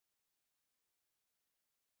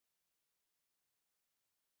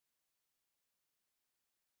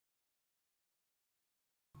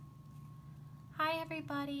Hi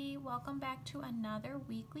everybody, welcome back to another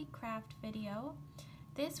weekly craft video.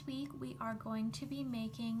 This week we are going to be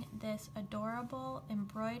making this adorable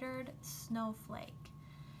embroidered snowflake.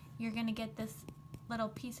 You're going to get this little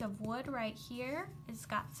piece of wood right here. It's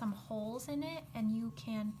got some holes in it and you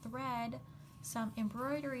can thread some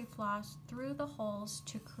embroidery floss through the holes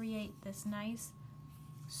to create this nice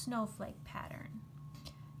snowflake pattern.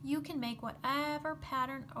 You can make whatever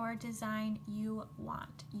pattern or design you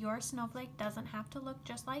want. Your snowflake doesn't have to look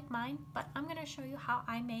just like mine, but I'm going to show you how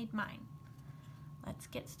I made mine. Let's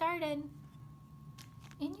get started.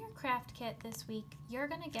 In your craft kit this week, you're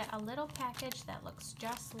going to get a little package that looks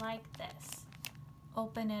just like this.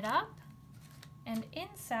 Open it up, and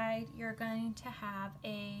inside you're going to have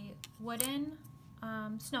a wooden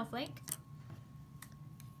snowflake,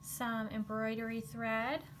 some embroidery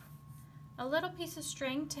thread, a little piece of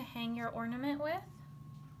string to hang your ornament with,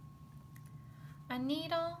 a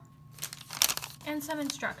needle, and some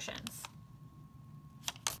instructions.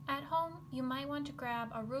 At home, you might want to grab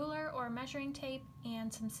a ruler or measuring tape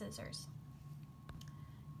and some scissors.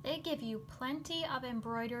 They give you plenty of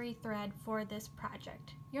embroidery thread for this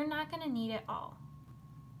project. You're not going to need it all.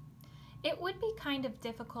 It would be kind of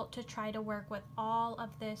difficult to try to work with all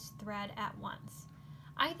of this thread at once.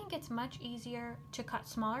 I think it's much easier to cut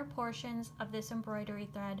smaller portions of this embroidery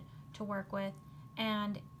thread to work with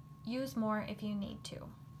and use more if you need to.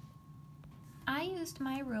 I used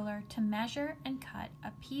my ruler to measure and cut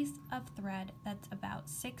a piece of thread that's about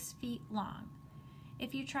 6 feet long.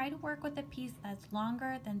 If you try to work with a piece that's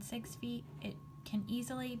longer than 6 feet, it can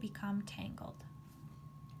easily become tangled.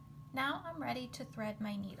 Now I'm ready to thread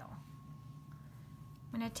my needle.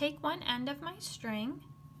 I'm going to take one end of my string,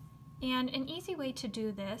 and an easy way to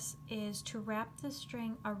do this is to wrap the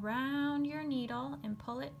string around your needle and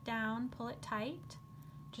pull it down, pull it tight,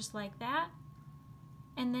 just like that.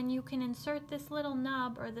 And then you can insert this little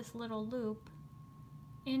nub or this little loop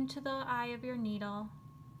into the eye of your needle,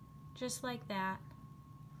 just like that,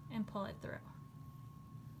 and pull it through.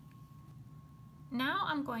 Now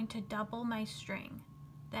I'm going to double my string.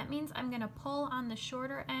 That means I'm going to pull on the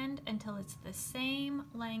shorter end until it's the same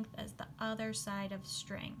length as the other side of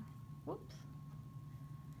string. Whoops.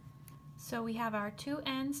 So we have our two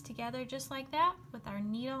ends together just like that with our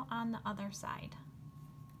needle on the other side.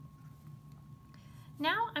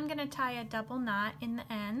 Now I'm going to tie a double knot in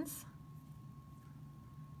the ends,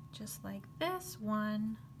 just like this.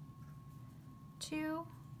 1, 2,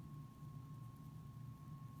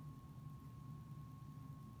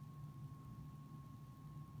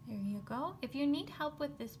 there you go. If you need help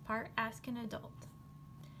with this part, ask an adult.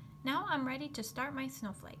 Now I'm ready to start my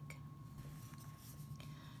snowflake.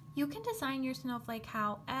 You can design your snowflake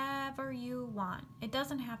however you want. It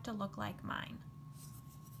doesn't have to look like mine.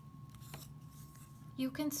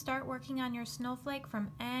 You can start working on your snowflake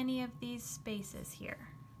from any of these spaces here.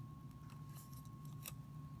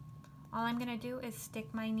 All I'm going to do is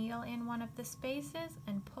stick my needle in one of the spaces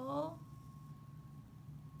and pull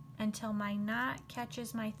until my knot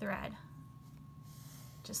catches my thread,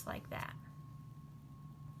 just like that.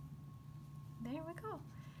 There we go.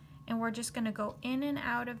 And we're just going to go in and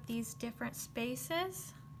out of these different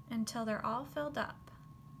spaces until they're all filled up.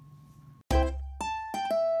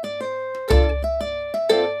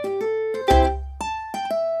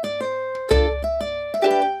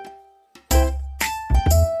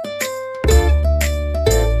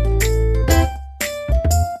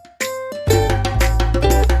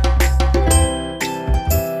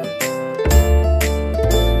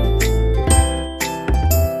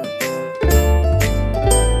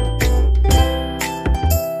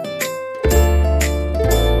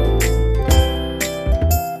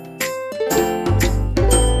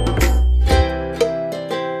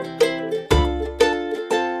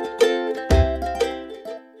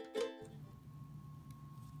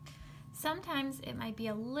 Sometimes it might be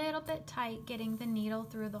a little bit tight getting the needle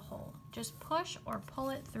through the hole. Just push or pull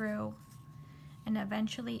it through and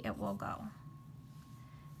eventually it will go.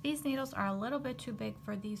 These needles are a little bit too big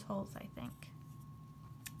for these holes, I think.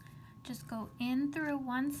 Just go in through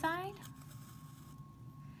one side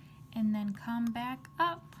and then come back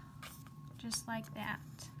up just like that.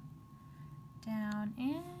 Down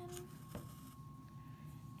in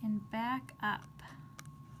and back up.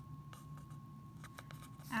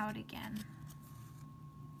 Out again.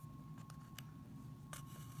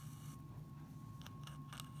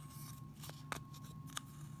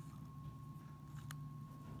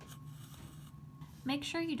 Make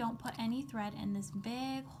sure you don't put any thread in this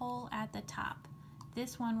big hole at the top.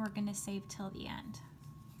 This one we're going to save till the end.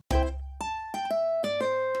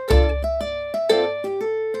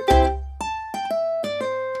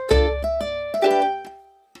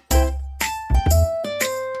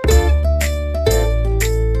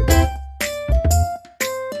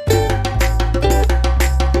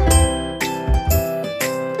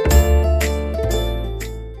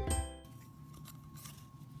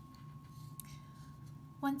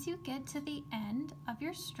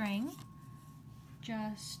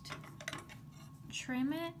 just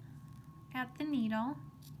trim it at the needle.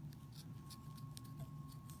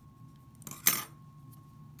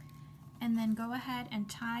 And then go ahead and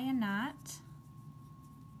tie a knot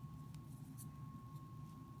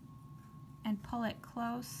and pull it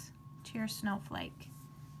close to your snowflake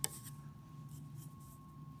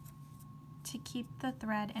to keep the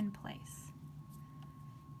thread in place.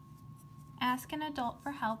 Ask an adult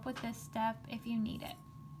for help with this step if you need it.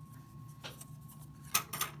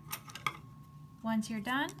 Once you're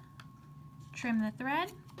done, trim the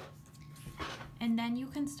thread, and then you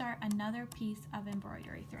can start another piece of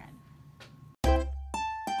embroidery thread.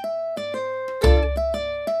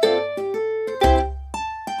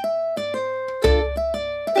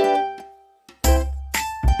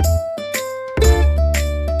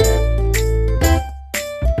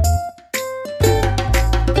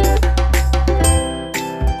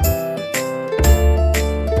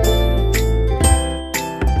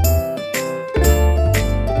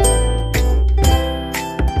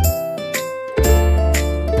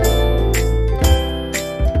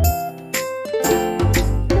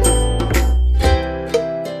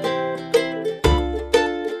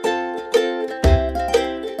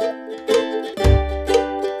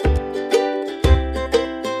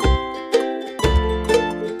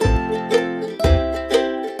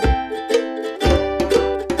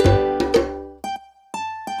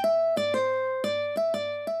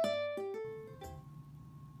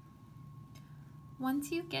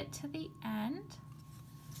 Once you get to the end,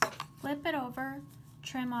 flip it over,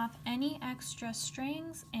 trim off any extra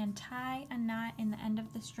strings, and tie a knot in the end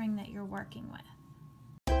of the string that you're working with.